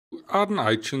Adding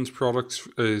iTunes products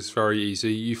is very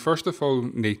easy. You first of all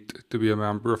need to be a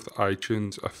member of the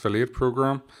iTunes affiliate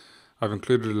program. I've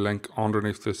included a link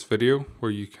underneath this video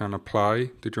where you can apply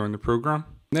to join the program.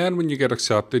 Then when you get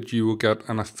accepted, you will get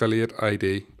an affiliate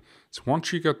ID. So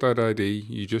once you get that ID,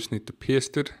 you just need to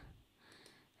paste it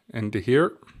into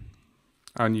here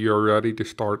and you're ready to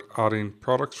start adding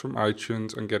products from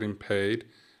iTunes and getting paid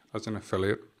as an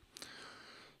affiliate.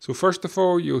 So first of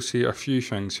all, you'll see a few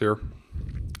things here.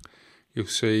 You'll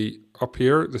see up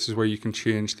here, this is where you can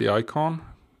change the icon.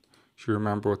 If you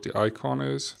remember what the icon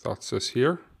is, that's this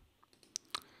here.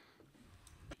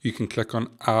 You can click on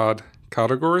add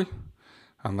category,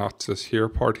 and that's this here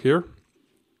part here.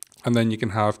 And then you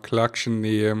can have collection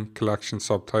name, collection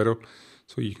subtitle.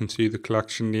 So you can see the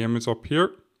collection name is up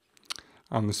here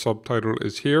and the subtitle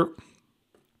is here.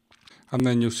 And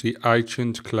then you'll see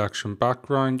iTunes collection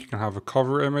background. You can have a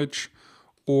cover image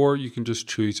or you can just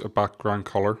choose a background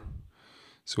color.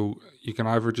 So you can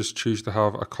either just choose to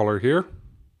have a color here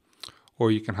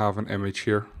or you can have an image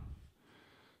here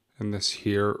in this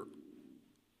here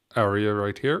area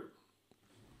right here.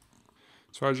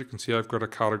 So as you can see, I've got a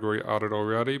category added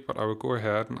already, but I will go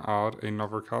ahead and add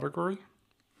another category.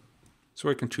 So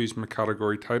I can choose my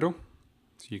category title.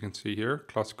 So you can see here,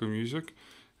 classical music.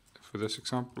 For this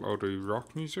example, I'll do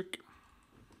rock music.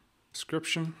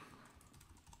 Description.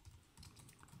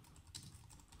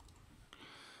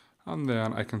 And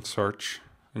then I can search,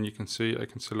 and you can see I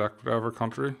can select whatever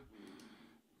country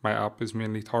my app is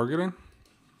mainly targeting.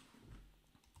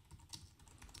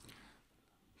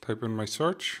 Type in my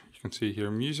search. You can see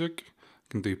here music. I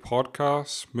can do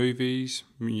podcasts, movies,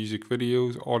 music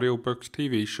videos, audiobooks,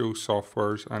 TV shows,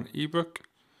 softwares, and ebook.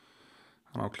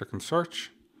 And I'll click on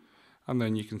search. And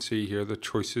then you can see here the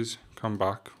choices come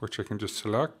back, which I can just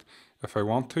select. If I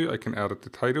want to, I can edit the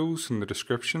titles and the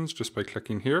descriptions just by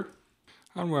clicking here.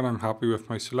 And when I'm happy with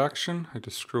my selection, I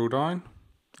just scroll down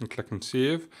and click on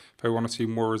save. If I want to see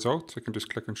more results, I can just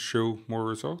click on show more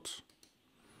results.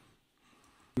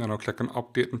 And then I'll click on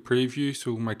update and preview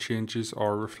so my changes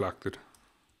are reflected.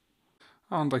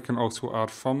 And I can also add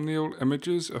thumbnail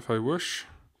images if I wish.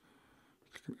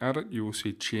 Click on edit, you will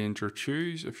see change or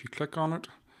choose. If you click on it,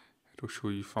 it'll show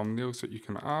you thumbnails that you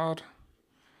can add.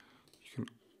 You can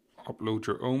upload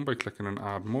your own by clicking on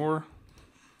add more.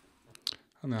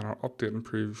 And then I'll update and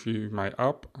preview my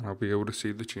app and I'll be able to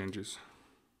see the changes.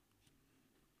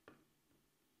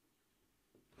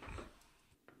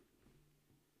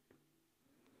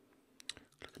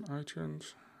 Click on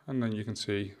iTunes and then you can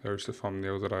see there's the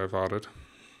thumbnail that I've added.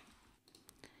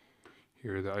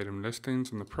 Here are the item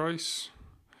listings and the price.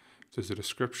 There's a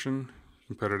description, you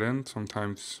can put it in.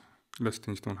 Sometimes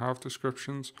listings don't have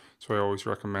descriptions, so I always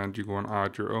recommend you go and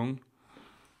add your own.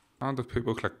 And if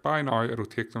people click buy now, it'll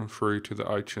take them through to the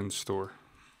iTunes store.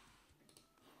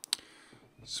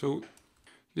 So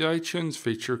the iTunes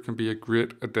feature can be a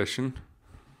great addition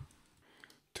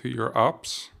to your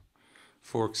apps.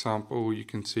 For example, you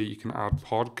can see you can add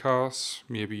podcasts.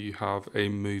 Maybe you have a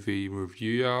movie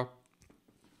review app.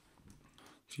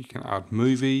 So you can add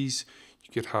movies.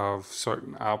 You could have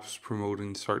certain apps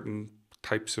promoting certain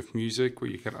types of music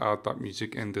where you can add that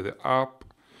music into the app.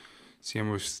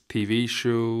 Same with TV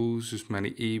shows, there's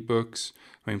many ebooks.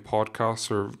 I mean,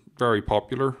 podcasts are very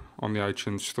popular on the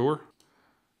iTunes store.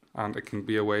 And it can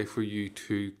be a way for you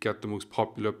to get the most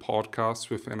popular podcasts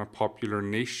within a popular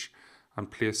niche and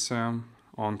place them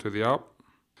onto the app.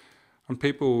 And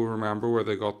people will remember where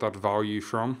they got that value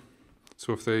from.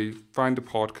 So if they find a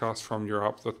podcast from your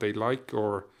app that they like,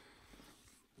 or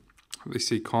they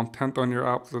see content on your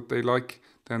app that they like,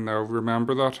 then they'll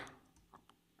remember that.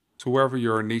 So whether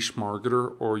you're a niche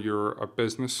marketer or you're a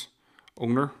business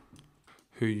owner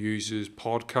who uses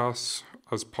podcasts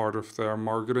as part of their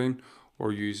marketing,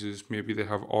 or uses, maybe they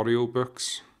have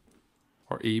audiobooks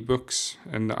or ebooks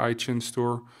in the iTunes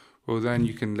store, well then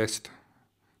you can list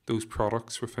those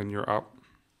products within your app.